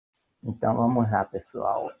Então vamos lá,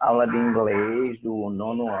 pessoal. Aula de inglês do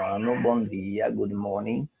nono ano. Bom dia, good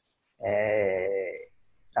morning.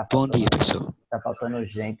 Tá Bom dia, faltando, professor. tá faltando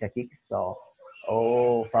gente aqui que só.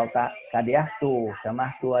 Ou falta. Cadê Arthur? Chama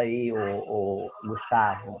Arthur aí, o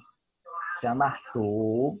Gustavo. Chama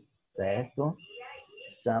Arthur, certo?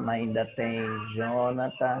 Chama, ainda tem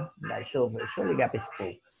Jonathan. Deixa eu ligar para esse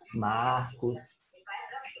povo. Marcos.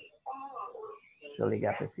 Deixa eu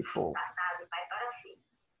ligar para esse povo.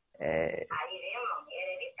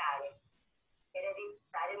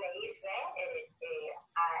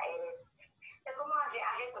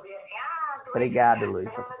 Obrigado,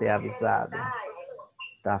 Luiz, por ter avisado.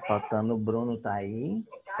 Tá faltando o Bruno, tá aí?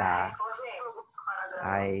 Tá.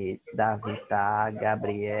 Aí, Davi tá,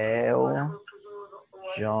 Gabriel,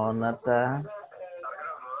 Jonathan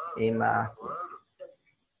e Marcos.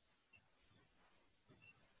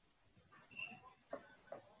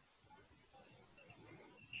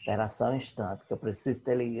 Espera só um instante, que eu preciso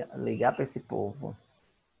ligar para esse povo.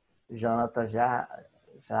 Jonathan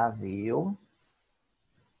já viu.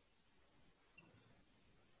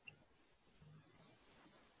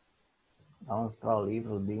 Vamos para o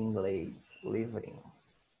livro de inglês, o livrinho.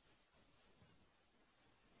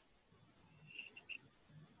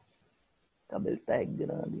 O cabelo tá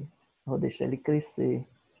grande. Vou deixar ele crescer.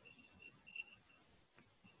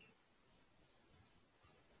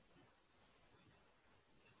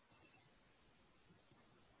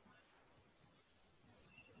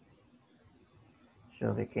 Deixa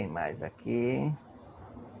eu ver quem mais aqui.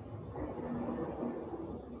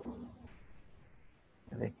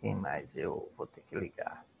 Deixa eu ver quem mais eu vou ter que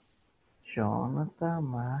ligar. Jonathan,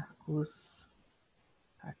 Marcos,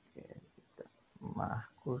 Raquel,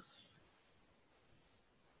 Marcos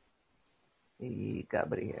e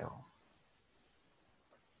Gabriel.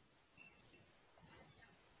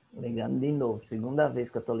 Ligando de novo, segunda vez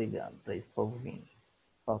que eu tô ligando para esse povo vir.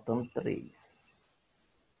 Faltando 3.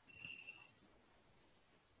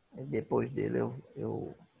 E depois dele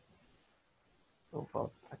eu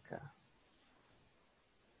volto para cá.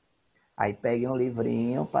 Aí peguem um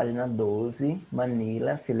livrinho, página 12,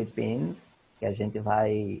 Manila, Philippines, que a gente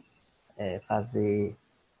vai fazer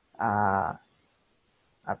a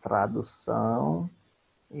tradução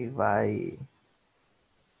e vai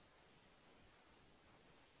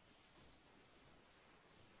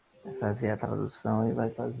fazer a tradução e vai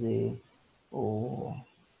fazer o...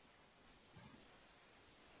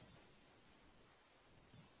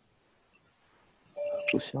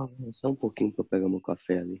 Puxa, só um pouquinho para eu pegar meu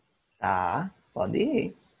café ali. Tá, pode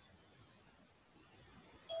ir.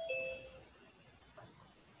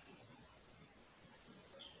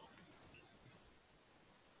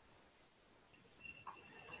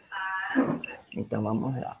 Então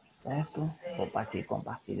vamos lá, certo? Vou para aqui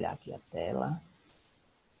compartilhar aqui a tela.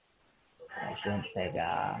 Para a gente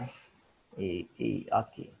pegar e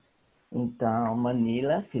ok. Então,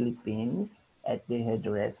 Manila, Philippines, at the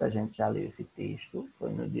Redress, a gente já leu esse texto,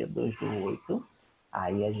 foi no dia 2/8.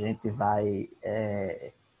 Aí a gente vai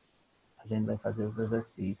fazer os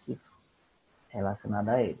exercícios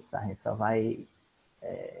relacionados a eles. A gente só vai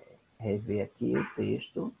rever aqui o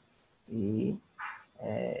texto e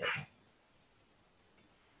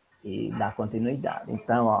dar continuidade.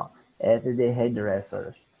 Então, ó, at the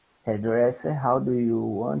hairdressers. Hairdresser, how do you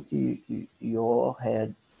want your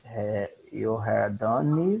hair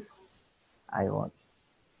done? I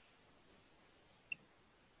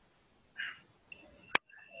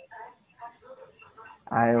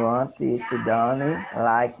want it done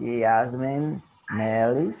like Yasmin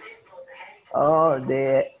Nellis or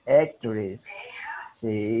the actress.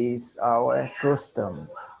 She is our custom.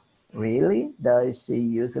 Really? Does she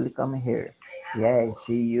usually come here? Yes,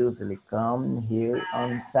 she usually comes here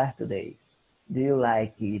on Saturday. Do you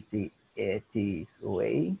like it this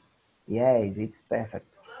way? Yes, it's perfect.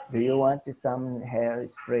 Do you want some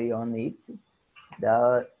hairspray on it?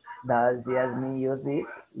 Does Yasmin use it?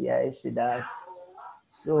 Yes, she does.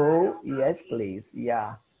 So, yes, please.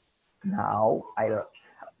 Yeah. Now, I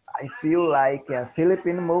feel like a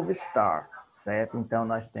Philippine movie star. Certo? Então,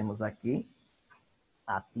 nós temos aqui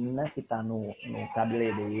a Tina, que está no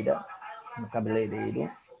cabeleireiro.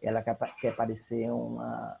 Ela quer parecer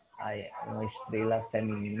uma estrela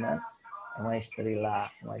feminina, uma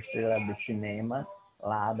estrela de cinema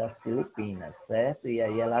lá das Filipinas, certo? E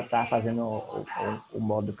aí ela está fazendo o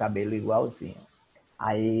modo do cabelo igualzinho.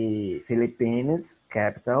 Aí, Philippines,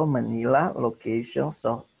 capital, Manila, location,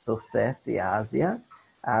 Southeast Asia,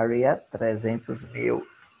 area 300 mil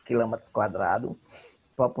quilômetros quadrados,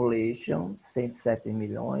 population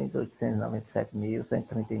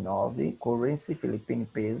 107.897.139, currency, Philippine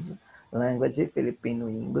peso, Language, Filipino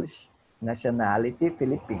English, Nationality,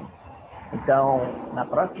 Filipino. Então, na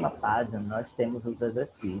próxima página, nós temos os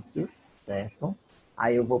exercícios, certo?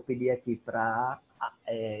 Aí eu vou pedir aqui para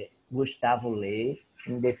Gustavo ler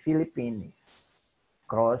in the Philippines,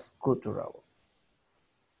 cross-cultural.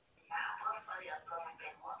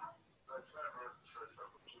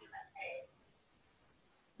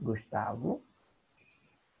 Gustavo.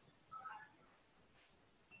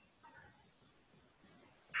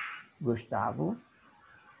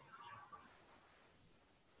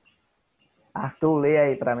 Arthur, lê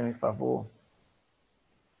aí para mim, por favor.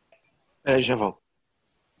 Já volto.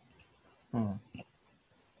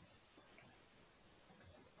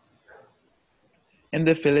 In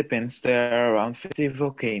the Philippines, there are around 50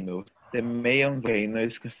 volcanoes. The main volcano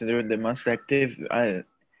is considered the most active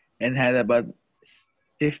and had about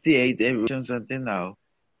 58 eruptions until now.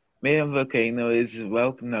 Mayon volcano is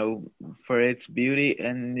well known for its beauty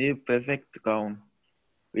and near perfect cone,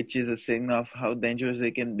 which is a signal of how dangerous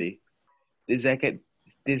it can be. This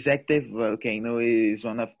active volcano is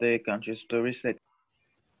one of the country's tourist.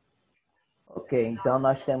 Ok, então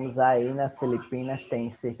nós temos aí nas Filipinas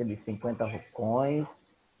tem cerca de 50 vulcões.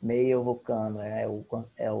 Meio vulcano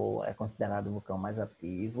é considerado o vulcão mais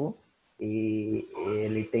ativo e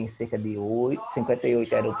ele tem cerca de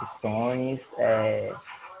 58 erupções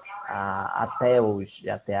até hoje,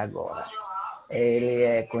 até agora. Ele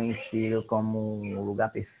é conhecido como um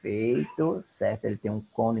lugar perfeito, certo? Ele tem um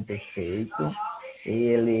cone perfeito e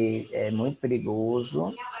ele é muito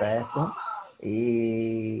perigoso, certo?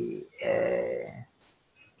 E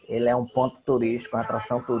ele é um ponto turístico, uma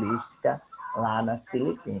atração turística lá nas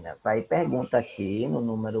Filipinas. Aí pergunta aqui no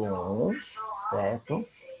número 1, certo?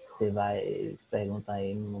 Eles perguntam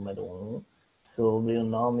aí no número 1 sobre o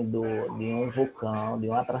nome de um vulcão, de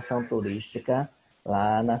uma atração turística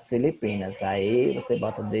lá nas Filipinas. Aí você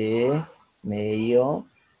bota D, meio.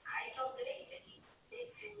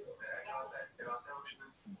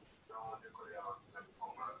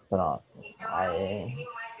 Pronto.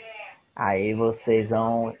 Aí vocês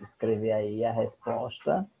vão escrever aí a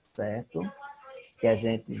resposta, certo? Que a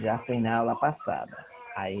gente já fez na aula passada.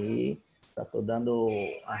 Aí, só estou dando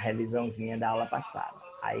a revisãozinha da aula passada.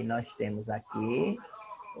 Aí nós temos aqui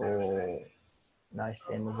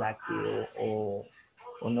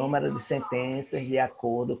o número de sentenças de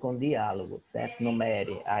acordo com o diálogo, certo?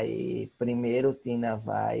 Numere. Aí, primeiro, Tina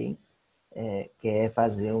quer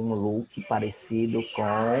fazer um look parecido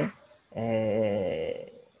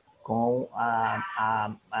com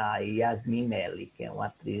a Yasmin Melli, que é uma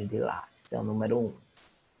atriz de lá. Esse é o número 1.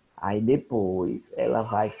 Aí depois ela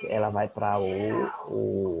vai para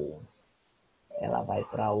o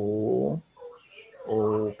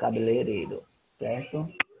cabeleireiro, certo?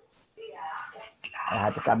 Ela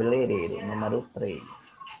vai para o cabeleireiro, número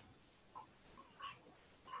 3.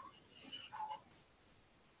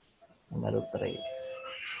 Número 3.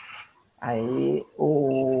 Aí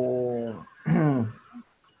o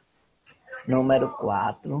número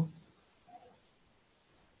 4,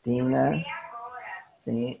 Tina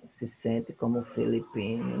se sente como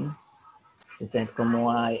filipino, se sente como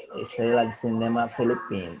uma estrela de cinema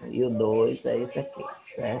filipino. E o 2 é esse aqui,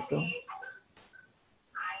 certo?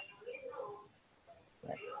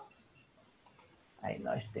 Aí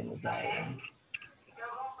nós temos aí.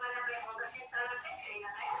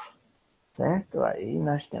 Certo? Aí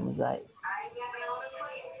nós temos aí.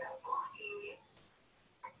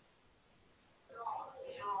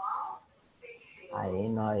 Aí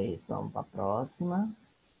nós vamos para a próxima.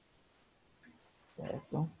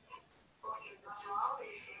 Certo?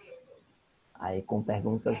 Aí com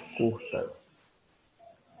perguntas curtas.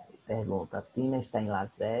 Pergunta, Tina está em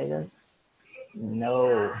Las Vegas?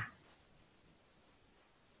 No,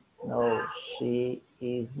 she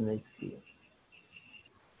isn't.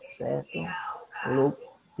 Certo? Look,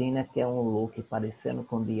 Tina quer um look parecendo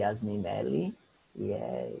com Yasmin Melli.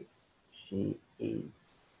 Yes, she is.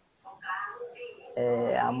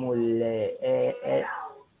 A mulher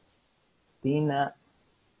Tina.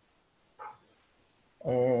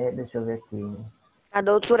 Deixa eu ver aqui. A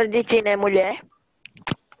doutora de Tina é mulher?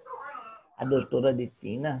 A doutora de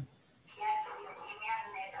Tina?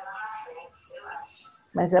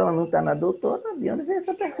 Mas ela não está na doutora? De onde veio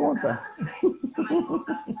essa pergunta?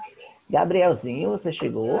 Gabrielzinho, você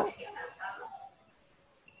chegou?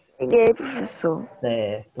 Cheguei, professor.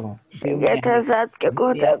 Certo. Cheguei atrasado porque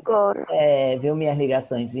acordei agora. Viu minhas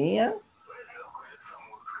ligaçõezinhas?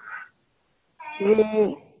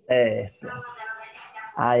 Vi. Certo.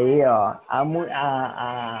 Aí, ó,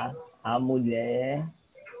 a mulher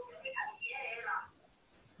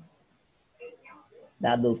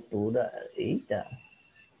da doutora... Eita!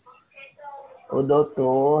 O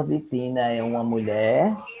doutor de Tina é uma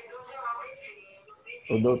mulher.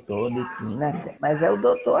 O doutor de Tina, mas é o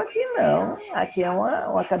doutor aqui não. Aqui é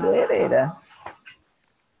uma cabeleireira.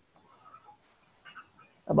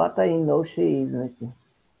 Bota aí no X aqui.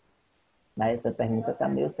 Mas essa pergunta tá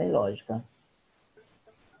meio sem lógica.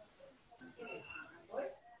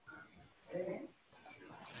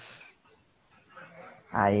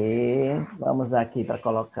 Aí, vamos aqui para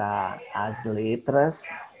colocar as letras,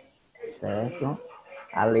 certo?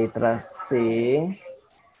 A letra C.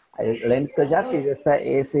 Lembre-se que eu já fiz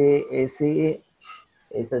esse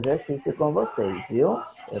exercício com vocês, viu?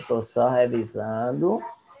 Eu estou só revisando,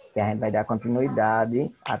 que a gente vai dar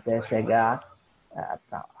continuidade até chegar.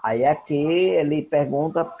 Aí aqui ele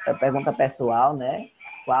pergunta pessoal, né?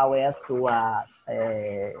 Qual é a sua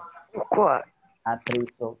Qual? atriz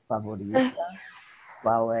favorita?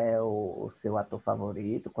 Qual é o seu ator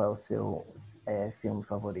favorito? Qual é o seu filme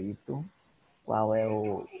favorito? Qual é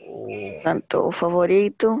o Cantor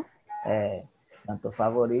favorito? cantor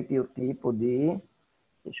favorito e o tipo de...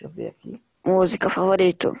 Deixa eu ver aqui. Música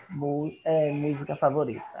favorito? Música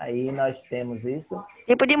favorita. Aí nós temos isso.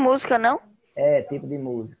 Tipo de música, não? Tipo de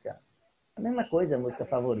música. A mesma coisa, música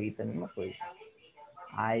favorita, a mesma coisa.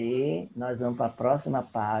 Aí nós vamos para a próxima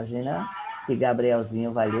página que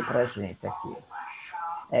Gabrielzinho vai ler para a gente aqui.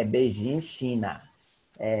 Beijing China.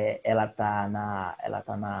 Ela tá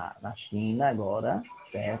na China agora,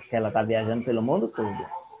 certo? Que ela tá viajando pelo mundo todo.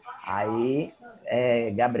 Aí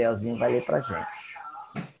Gabrielzinho vai ler para a gente.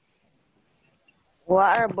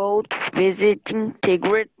 What about visiting the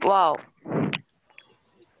Great Wall?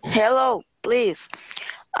 Hello, please.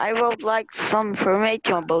 I would like some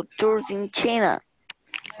information about tours in China.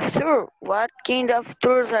 Sure, what kind of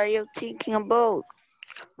tours are you thinking about?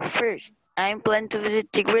 First, I'm planning to visit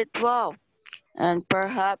the Great Wall and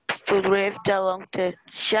perhaps to drift along the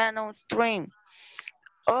Shannon Stream.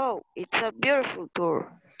 Oh, it's a beautiful tour.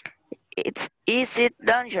 Is it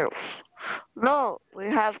dangerous? No, we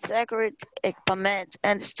have secret equipment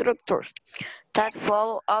and instructors that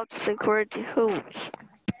follow all the security rules.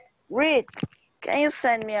 Reed, can you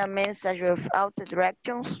send me a message with all the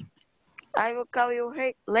directions? I will call you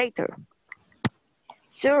later.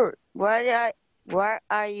 Sure, where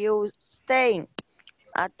are you staying?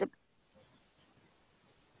 At the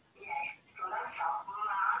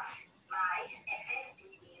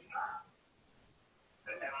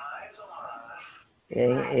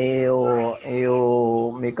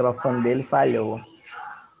O microfone dele falhou.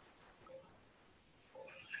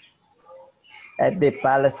 At the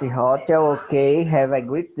Palace Hotel, ok, have a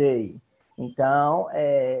great day. Então,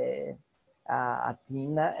 a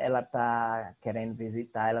Tina, ela está querendo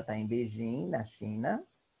visitar, ela está em Beijing, na China,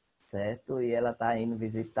 certo? E ela está indo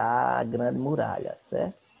visitar a Grande Muralha,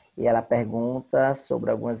 certo? E ela pergunta sobre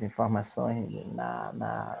algumas informações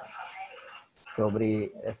sobre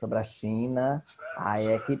a China.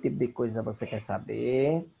 Aí que tipo de coisa você quer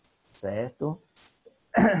saber, certo?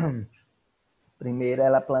 Primeiro,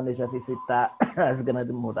 ela planeja visitar as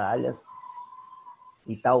Grandes Muralhas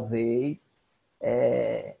e talvez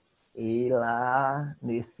ir lá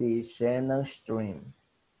nesse Shannon Stream.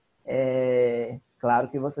 Claro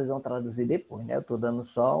que vocês vão traduzir depois, né? Eu estou dando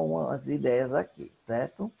só umas ideias aqui,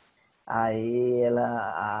 certo? Aí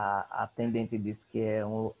a atendente disse que é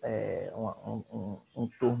um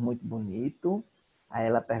tour muito bonito. Aí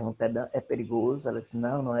ela pergunta, é perigoso? Ela disse,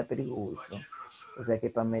 não é perigoso. Os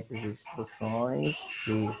equipamentos e instruções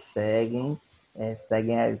que seguem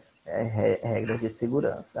as regras de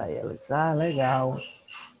segurança. Aí ela disse, legal.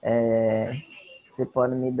 Você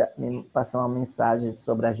pode me passar uma mensagem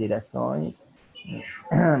sobre as direções?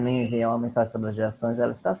 Me enviar uma mensagem sobre as direções?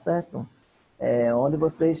 Ela está certo. Onde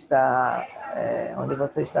você está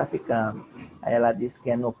ficando? Aí ela disse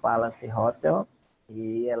que é no Palace Hotel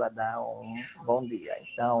e ela dá um bom dia.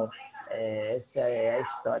 Então, essa é a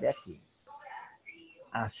história aqui.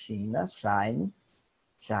 A China, Shine,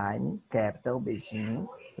 capital, Beijing,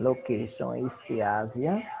 location, East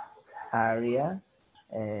Asia, área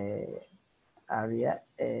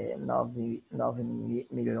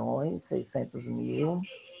 9.600.000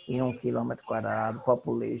 e 1 quilômetro quadrado,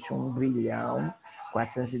 population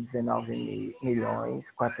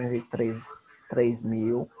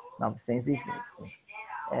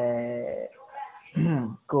 1.419.403.920.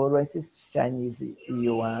 Currency Chinese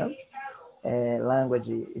Yuan,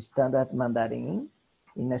 language Standard Mandarin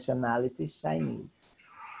e nationality Chinese.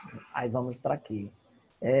 Aí vamos para aqui.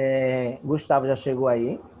 Gustavo já chegou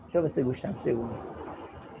aí? Deixa eu ver se o Gustavo chegou.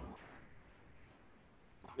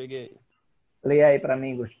 Peguei. Leia aí para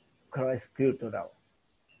mim, Cross Cultural.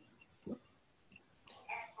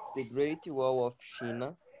 The Great Wall of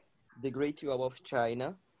China The Great Wall of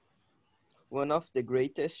China, one of the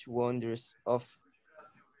greatest wonders of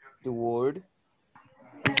the world,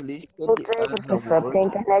 is listed Voltei, as a professor, porque a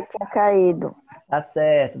world. internet tinha caído. Tá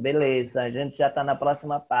certo, beleza. A gente já está na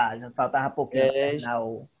próxima página. Faltava pouquinho para É, terminar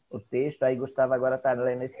o texto, aí Gustavo agora está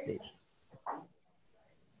lendo esse texto.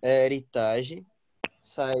 heritage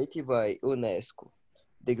site by UNESCO.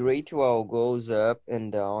 The Great Wall goes up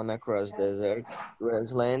and down across deserts,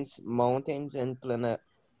 grasslands, mountains, and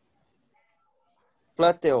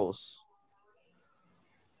plateaus,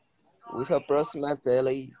 with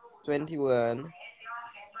approximately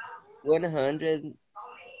 100,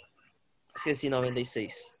 esqueci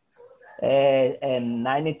 96 É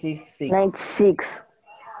 96. 96.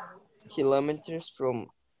 kilometers from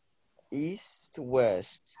east to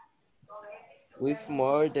west, with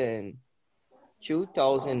more than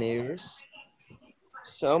 2,000 years.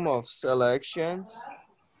 Some of sections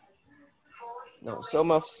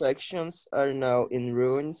are now in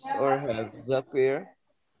ruins or have disappeared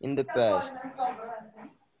in the past.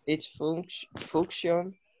 Its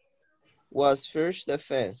function was first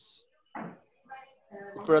defense,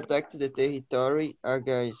 to protect the territory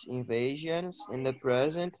against invasions. In the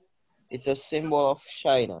present, it's a symbol of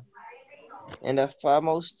China and a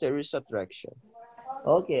famous tourist attraction.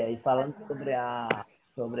 Ok, aí falando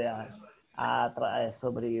sobre a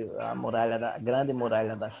grande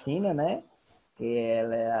muralha da China, né? Que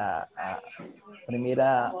ela é a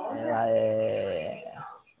primeira, ela é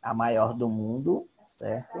a maior do mundo,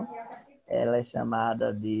 certo? Ela é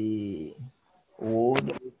chamada de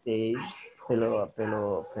World Heritage pela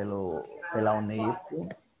Unesco,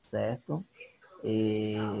 certo?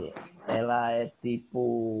 E ela é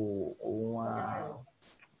tipo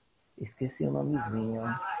esqueci o nomezinho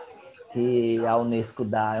que a Unesco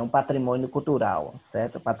dá, é um patrimônio cultural,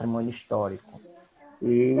 certo? Patrimônio histórico.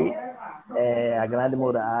 E a Grande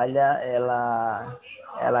Muralha, ela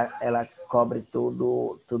cobre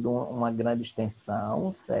tudo uma grande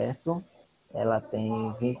extensão, certo? Ela tem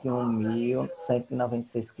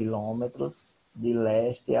 21.196 quilômetros de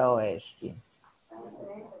leste a oeste.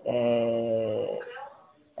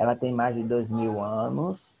 Ela tem mais de 2.000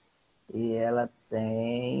 anos e ela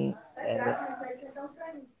tem...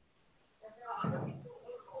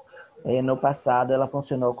 no passado, ela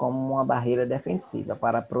funcionou como uma barreira defensiva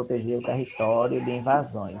para proteger o território de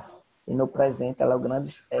invasões. E no presente, ela é o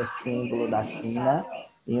grande símbolo da China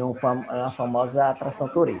e uma famosa atração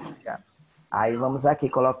turística. Aí vamos aqui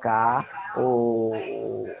colocar o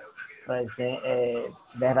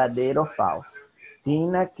verdadeiro ou falso.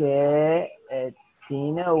 Tina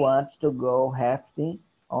wants to go rafting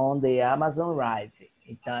on the Amazon River.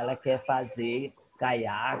 Então, ela quer fazer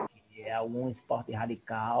caiaque, algum esporte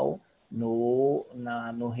radical no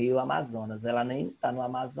rio Amazonas. Ela nem está no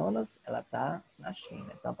Amazonas, ela está na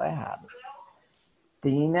China, então está errado.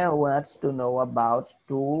 Tina wants to know about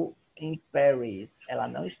tour in Paris. Ela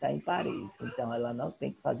não está em Paris, então ela não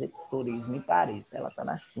tem que fazer turismo em Paris, ela está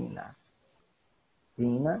na China.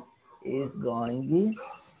 Tina is going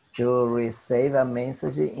to receive a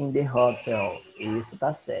message in the hotel. Isso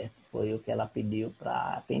está certo, foi o que ela pediu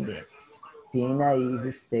para atender. Tina is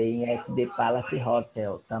staying at the Palace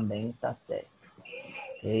Hotel. Também está certo.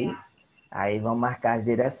 Ok? Aí vamos marcar as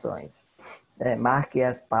direções. Marque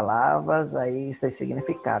as palavras, aí seus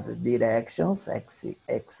significados. Directions,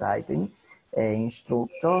 exciting,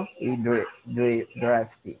 instructor e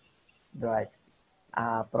draft.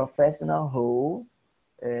 A professional who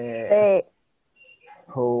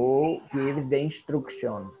gives the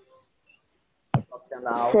instruction. O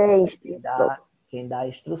profissional quem dá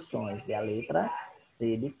instruções. E a letra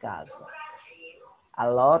C de casa. A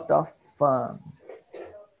lot of fun.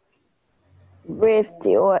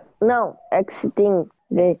 Não, exciting.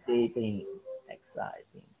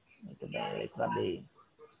 Exciting. Muito bem, letra B.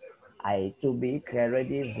 To be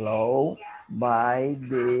carried slow by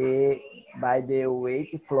the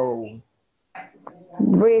weight flow.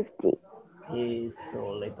 Drifting.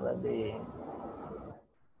 Isso, letra D.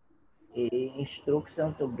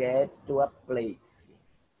 Instruction to get to a place.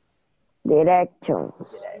 Directions.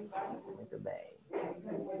 Muito bem.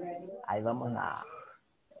 Aí vamos lá.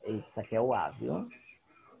 Isso aqui é o A, viu?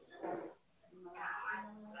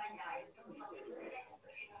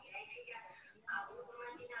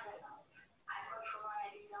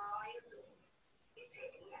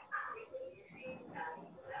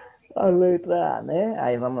 A letra A, né?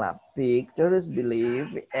 Aí vamos lá. Pictures,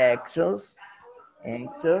 believe, actions,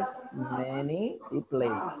 answers, many e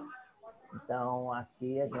place. Então,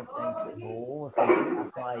 aqui a gente já encerrou. Vocês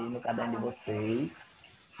passam aí no caderno de vocês.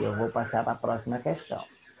 Que eu vou passar para a próxima questão.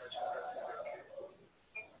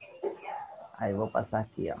 Aí eu vou passar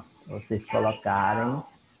aqui, ó. vocês colocarem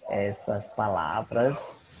essas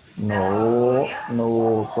palavras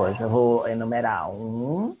no coisa. Eu vou enumerar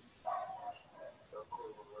 1,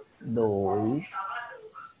 2,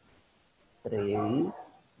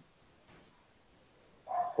 3,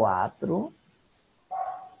 4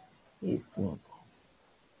 e 5.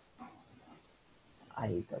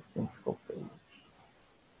 Aí, tá, 5 ficou feio.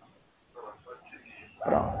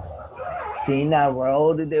 Pronto. Tina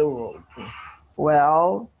rode the rope.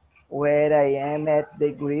 Well, where I am at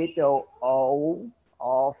the Great Wall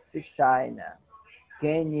of China.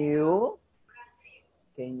 Can you?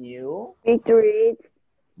 Picture it.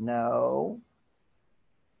 No.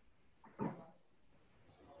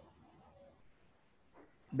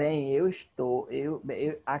 Bem,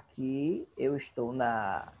 aqui eu estou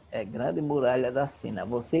na Grande Muralha da China.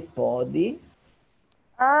 Você pode?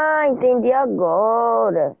 Ah, entendi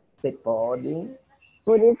agora. Você pode?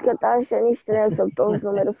 Por isso que eu tava achando estranho, soltou os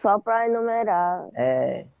números só para enumerar.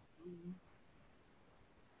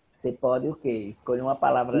 Você pode o quê? Escolha uma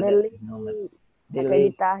palavra Believe. desses números.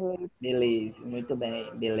 Acreditar nisso. Believe, muito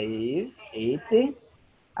bem. Believe it.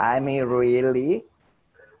 I'm really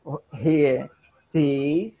here.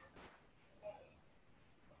 This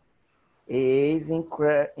is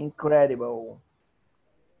incredible.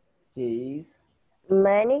 This.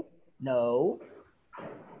 Many. No.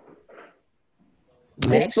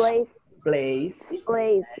 This Place. place is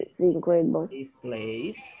incredible. This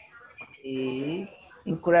place is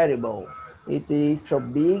incredible. It is so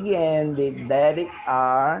big and that it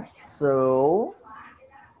are so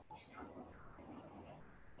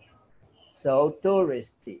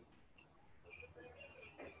touristy.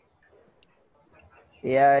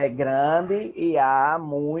 E é grande e há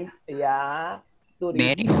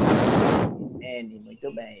turistas. Many,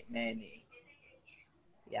 muito bem, many.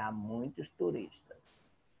 E há muitos turistas.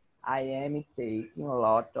 I am taking a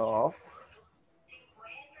lot of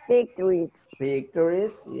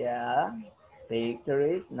Pictures. Yeah.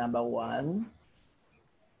 Pictures, number 1.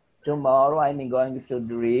 Tomorrow I'm going to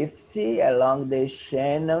drift along the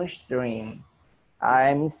Shannon stream.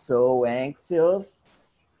 I'm so anxious.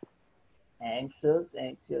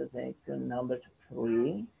 Number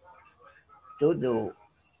 3. To do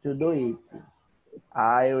it.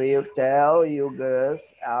 I will tell you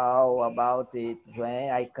girls all about it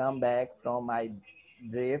when I come back from my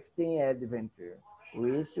drifting adventure.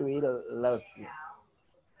 Wish you luck.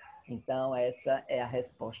 Então, essa é a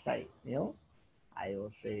resposta aí, viu? Aí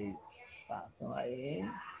vocês façam aí.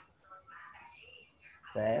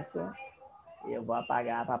 Certo? E eu vou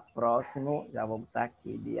apagar para próximo. Já vou botar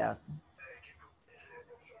aqui, dia.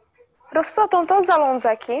 Professor, estão todos os alunos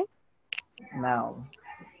aqui? Não.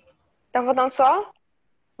 Estão votando só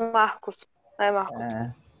o Marcos. Marcos.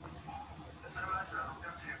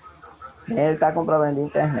 Ele está com problema de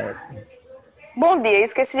internet. Bom dia,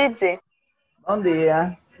 esqueci de dizer. Bom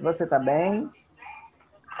dia. Você tá bem?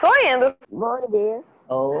 Tô indo. Bom dia.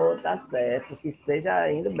 Oh, tá certo. Que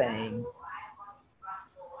seja indo bem.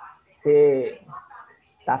 Você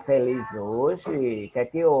tá feliz hoje? O que é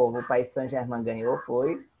que houve? O Paris Saint-Germain ganhou,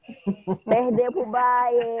 foi? Perdeu pro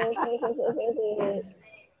Bayern.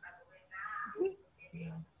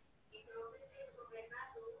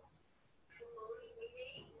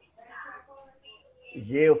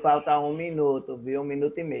 Gil, falta 1 minuto, viu? 1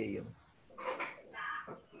 minuto e meio.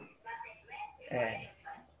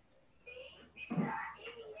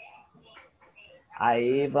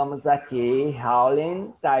 Aí vamos aqui,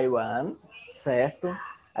 Howling, Taiwan, certo?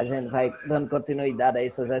 A gente vai dando continuidade a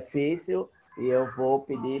esse exercício e eu vou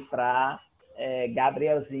pedir para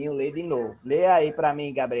Gabrielzinho ler de novo. Lê aí para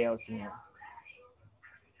mim, Gabrielzinho.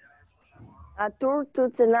 A tour to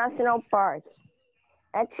the national park.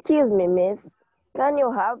 Excuse me, miss. Can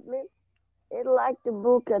you help me? I'd like to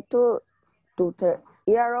book a tour to the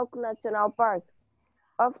Yarok National Park.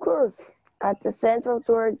 Of course, at the Central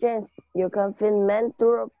Tour Agency, you can find many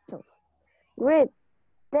tour options. Great,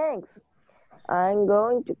 thanks. I'm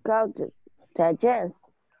going to count the agency.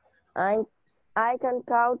 I can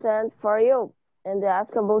count and for you and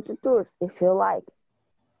ask about the tours if you like.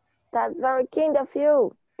 That's very kind of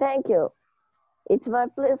you. Thank you. It's my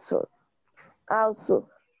pleasure. Also,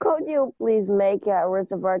 could you please make a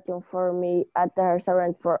reservation for me at the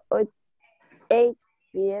restaurant for 8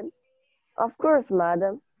 p.m.? Of course,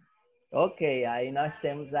 madam. Ok, aí nós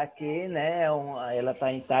temos aqui, né, ela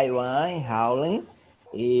está em Taiwan, em Howling,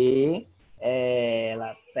 e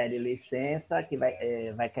ela pede licença, que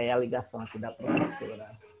vai cair a ligação aqui da professora.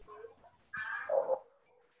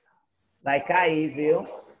 Vai cair, viu?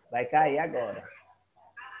 Vai cair agora.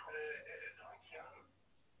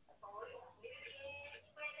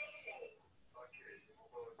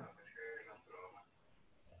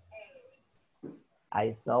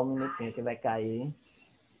 Aí só um minutinho que vai cair.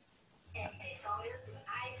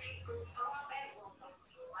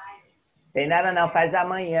 Tem nada não, faz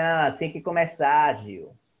amanhã, assim que começar,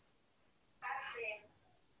 Gil.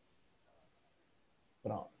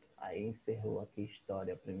 Pronto, aí encerrou aqui a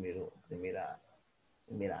história, primeira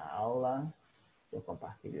aula. Vou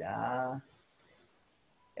compartilhar.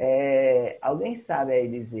 Alguém sabe aí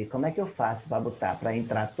dizer como é que eu faço para botar, para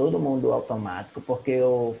entrar todo mundo automático, porque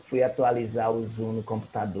eu fui atualizar o Zoom no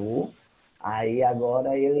computador, aí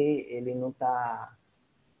agora ele não está,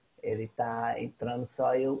 ele está entrando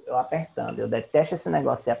só eu apertando. Eu detesto esse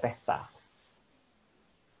negócio de apertar.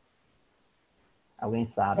 Alguém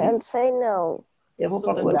sabe? Eu não sei não. Eu vou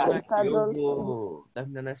Tô procurar. terminando aqui, eu computador, vou...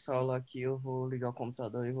 Terminando essa aula aqui, eu vou ligar o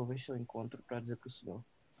computador e vou ver se eu encontro para dizer pro senhor.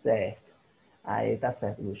 Certo. Aí tá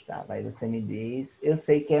certo, Gustavo. Aí você me diz. Eu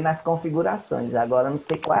sei que é nas configurações, agora eu não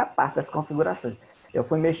sei qual é a parte das configurações. Eu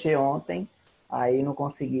fui mexer ontem, aí não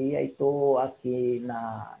consegui, aí tô aqui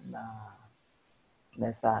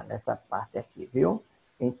nessa parte aqui, viu?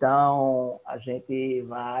 Então, a gente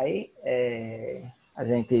vai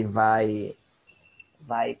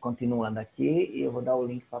continuando aqui e eu vou dar o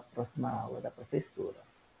link para a próxima aula da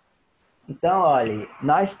professora. Então, olha,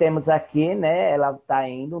 nós temos aqui, né, ela está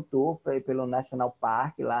indo um tour pelo National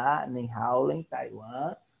Park lá em Howlin,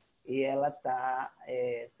 Taiwan, e ela tá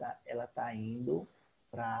indo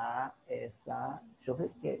para essa, deixa eu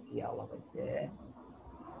ver que aula vai ser,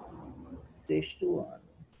 sexto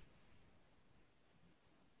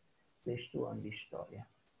ano de história.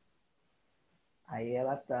 Aí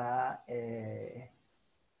ela tá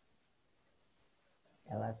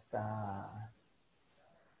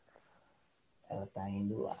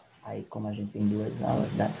indo lá. Aí, como a gente tem 2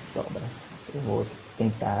 aulas, dá de sobra. Eu vou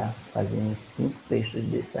tentar fazer uns 5 textos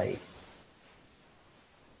desse aí.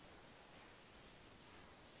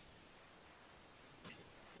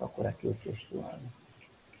 Vou procurar aqui o sexto ano.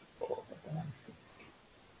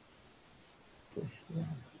 Sexto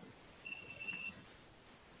ano.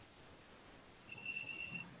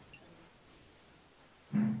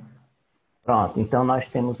 Pronto, então nós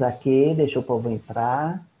temos aqui, deixa o povo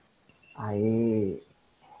entrar. Aí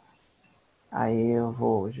eu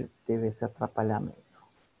vou ter esse atrapalhamento.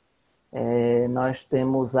 Nós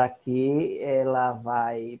temos aqui, ela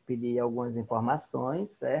vai pedir algumas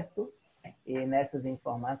informações, certo? E nessas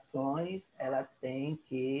informações ela tem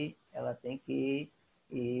que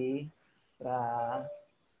ir para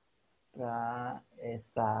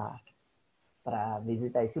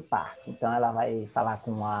visitar esse parque. Então ela vai falar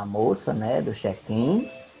com a moça, né, do check-in.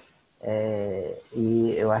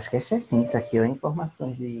 E eu acho que é check-in isso aqui, ó,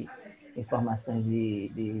 informações de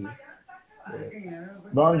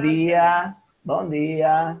Bom dia.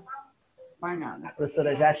 A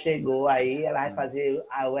professora já chegou aí, ela vai fazer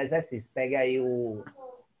o exercício. Pega aí o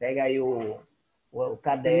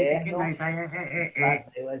caderno,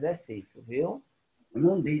 fazer o exercício, viu?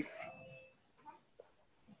 Não disse.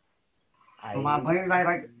 Aí, Tomar banho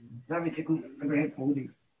vai ver se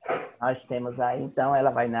responde. nós temos aí, então, ela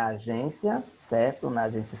vai na agência, certo? Na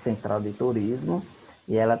Agência Central de Turismo,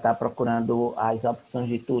 e ela está procurando as opções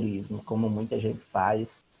de turismo, como muita gente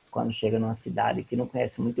faz quando chega numa cidade que não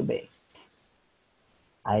conhece muito bem.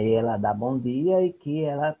 Aí ela dá bom dia e que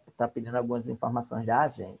ela está pedindo algumas informações da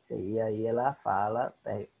agência. E aí ela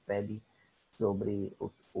pede sobre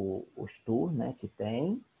os tours, né, que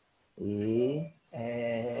tem. E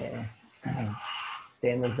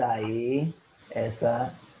temos aí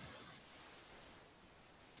essa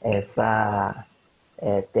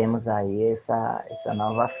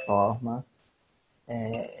nova forma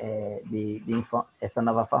essa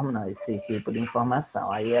nova forma não, esse tipo de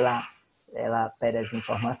informação. Aí ela pede as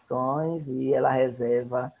informações e ela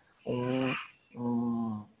reserva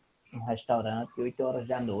um restaurante 8 horas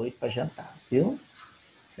da noite para jantar, viu?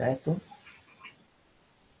 Certo?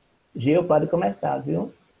 Gil, pode começar,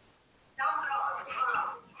 viu?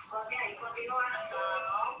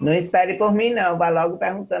 Não espere por mim, não. Vai logo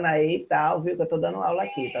perguntando aí e tal, viu? Que eu estou dando aula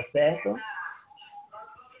aqui, tá certo?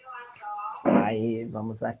 Aí,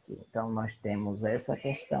 vamos aqui. Então, nós temos essa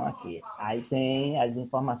questão aqui. Aí tem as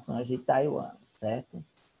informações de Taiwan, certo?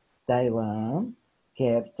 Taiwan,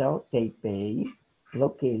 capital, Taipei,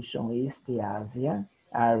 location, East Asia,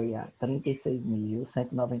 área,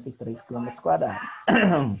 36.193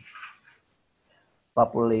 km².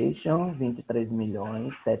 Population,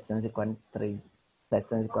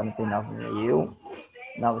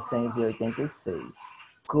 23.749.986.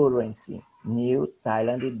 Currency, New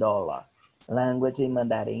Thailand Dollar. Language,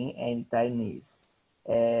 Mandarim and Chinese.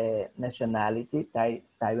 Nationality,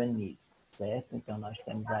 Taiwanese, certo? Então, nós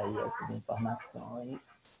temos aí essas informações.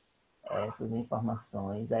 essas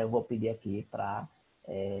informações. Aí eu vou pedir aqui para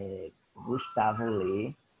Gustavo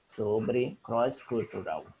ler sobre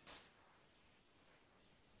cross-cultural.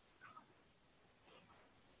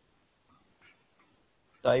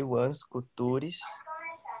 Taiwan's culture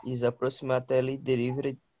is approximately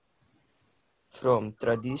derived from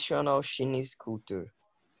traditional Chinese culture.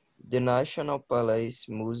 The National Palace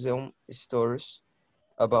Museum stores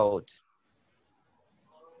about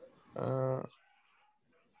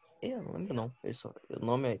eu não lembro não, pessoal. O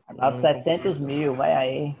nome é Anota 700 mil, vai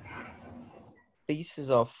aí. pieces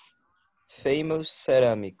of famous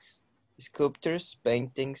ceramics, sculptures,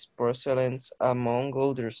 paintings, porcelains, among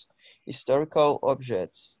others historical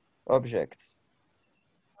objects,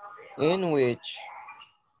 in which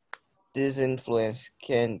this influence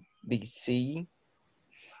can be seen.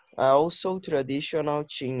 Also traditional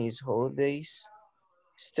Chinese holidays,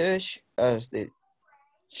 such as the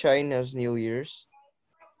Chinese New Year's,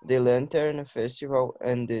 the Lantern Festival,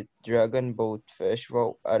 and the Dragon Boat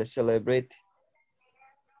Festival are celebrated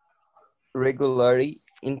regularly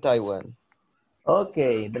in Taiwan.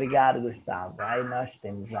 Ok, obrigado, Gustavo. Aí nós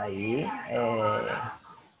temos aí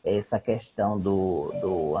essa questão do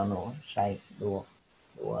ano, do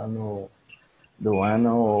ano,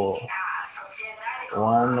 o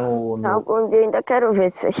ano no... Algum dia ainda quero ver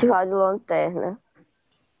esse festival de lanterna.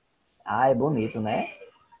 Ah, é bonito, né?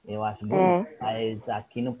 Eu acho bonito, mas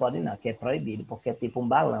aqui não pode não, aqui é proibido, porque é tipo um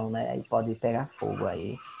balão, né? Aí pode pegar fogo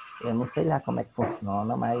aí. Eu não sei lá como é que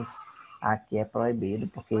funciona, mas aqui é proibido,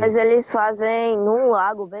 porque... Mas eles fazem num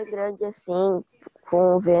lago bem grande assim,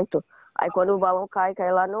 com vento. Aí quando o balão cai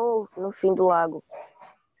lá no fim do lago.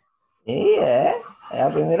 E é a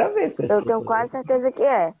primeira vez que eu Eu escuto tenho quase certeza que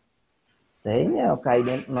é. Sei, né? Eu caí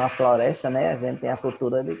dentro de uma floresta, né? A gente tem a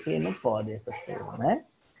cultura de que não pode essas coisas, né?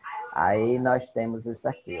 Aí nós temos isso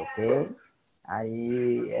aqui, ok?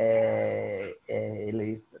 Aí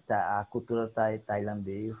a cultura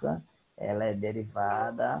tailandesa, ela é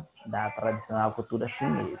derivada da tradicional cultura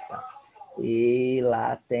chinesa. E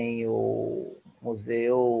lá tem o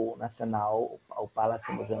Museu Nacional, o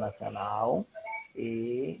Palácio Museu Nacional,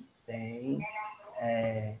 e tem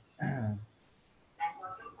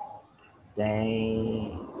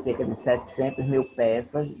cerca de 700 mil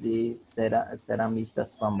peças de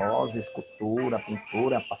ceramistas famosos, escultura,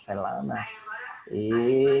 pintura, porcelana,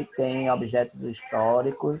 e tem objetos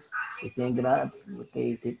históricos e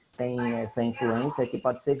que tem essa influência que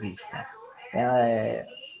pode ser vista.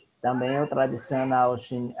 Também o tradicional,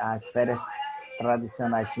 as férias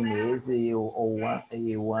tradicionais chinesas e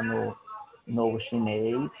o ano novo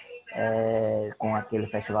chinês, com aquele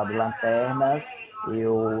festival de lanternas e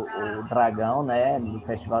o dragão, né, o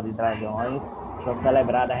festival de dragões, são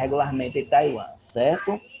celebradas regularmente em Taiwan,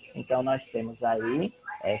 certo? Então nós temos aí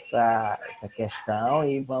essa questão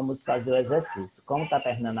e vamos fazer o exercício. Como está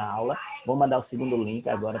terminando a aula, vou mandar o segundo link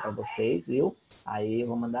agora para vocês, viu? Aí eu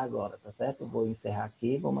vou mandar agora, tá certo? Vou encerrar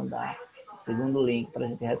aqui, vou mandar o segundo link para a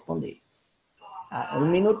gente responder. Um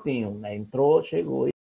minutinho, né? Entrou, chegou e